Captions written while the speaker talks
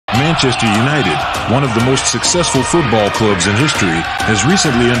Manchester United, one of the most successful football clubs in history, has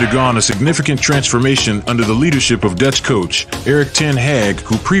recently undergone a significant transformation under the leadership of Dutch coach Erik ten Hag,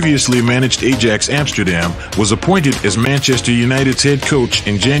 who previously managed Ajax Amsterdam, was appointed as Manchester United's head coach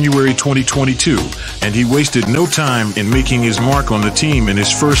in January 2022, and he wasted no time in making his mark on the team in his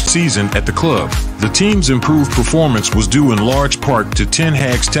first season at the club. The team's improved performance was due in large part to ten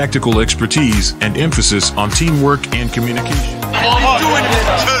Hag's tactical expertise and emphasis on teamwork and communication.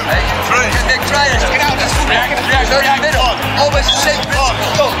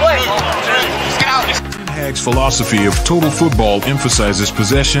 Ten Hag's philosophy of total football emphasizes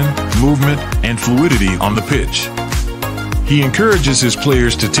possession, movement, and fluidity on the pitch. He encourages his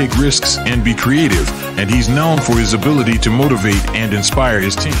players to take risks and be creative, and he's known for his ability to motivate and inspire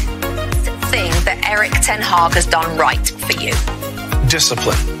his team. Thing that Erik ten Hag has done right for you?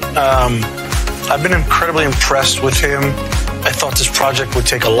 Discipline. I've been incredibly impressed with him. I thought this project would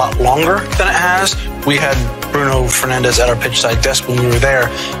take a lot longer than it has. We had Bruno Fernandes at our pitch side desk when we were there,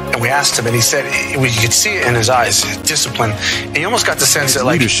 and we asked him, and he said you could see it in his eyes, discipline. And he almost got the sense that,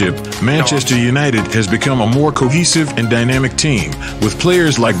 like, leadership, Manchester United has become a more cohesive and dynamic team, with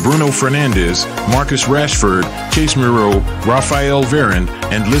players like Bruno Fernandes, Marcus Rashford, Casemiro, Rafael Varane,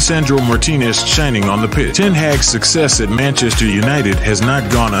 and Lisandro Martinez shining on the pitch. Ten Hag's success at Manchester United has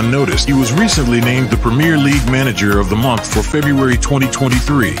not gone unnoticed. He was recently named the Premier League Manager of the Month for February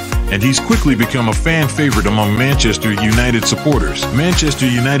 2023, and he's quickly become a fan favorite among Manchester United supporters. Manchester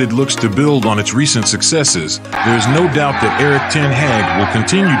United looks to build on its recent successes. There's no doubt that Erik ten Hag will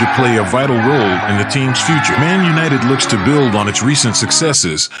continue to play a vital role in the team's future. Man United looks to build on its recent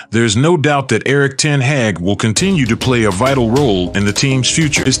successes. There's no doubt that Erik ten Hag will continue to play a vital role in the team's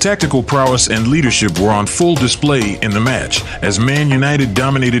future. His tactical prowess and leadership were on full display in the match, as Man United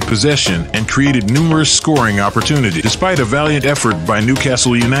dominated possession and created numerous scoring opportunities. Despite a valiant effort by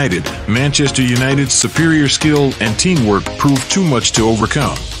Newcastle United, Manchester United's superior skill and teamwork proved too much to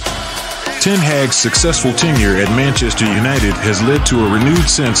overcome. Ten Hag's successful tenure at Manchester United has led to a renewed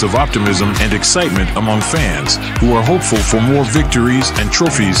sense of optimism and excitement among fans, who are hopeful for more victories and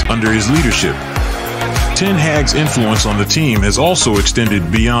trophies under his leadership. Ten Hag's influence on the team has also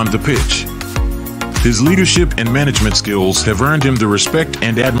extended beyond the pitch. His leadership and management skills have earned him the respect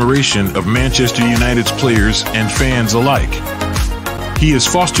and admiration of Manchester United's players and fans alike. He has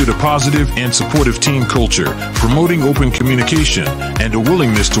fostered a positive and supportive team culture, promoting open communication and a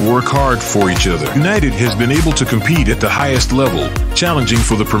willingness to work hard for each other. United has been able to compete at the highest level, challenging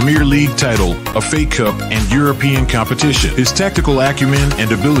for the Premier League title, a FA Cup, and European competition. His tactical acumen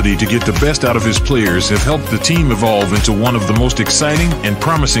and ability to get the best out of his players have helped the team evolve into one of the most exciting and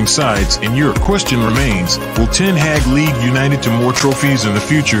promising sides in Europe. The question remains, will Ten Hag lead United to more trophies in the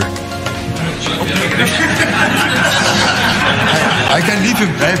future? I can leave him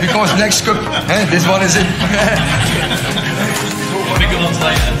because next cup, this one is it.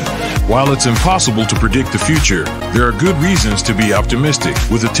 While it's impossible to predict the future, there are good reasons to be optimistic.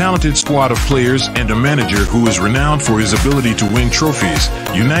 With a talented squad of players and a manager who is renowned for his ability to win trophies,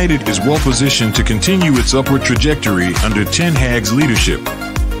 United is well positioned to continue its upward trajectory under Ten Hag's leadership.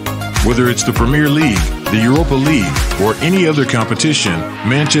 Whether it's the Premier League, the Europa League, or any other competition,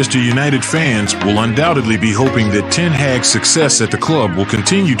 Manchester United fans will undoubtedly be hoping that Ten Hag's success at the club will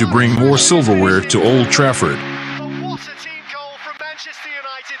continue to bring more silverware to Old Trafford.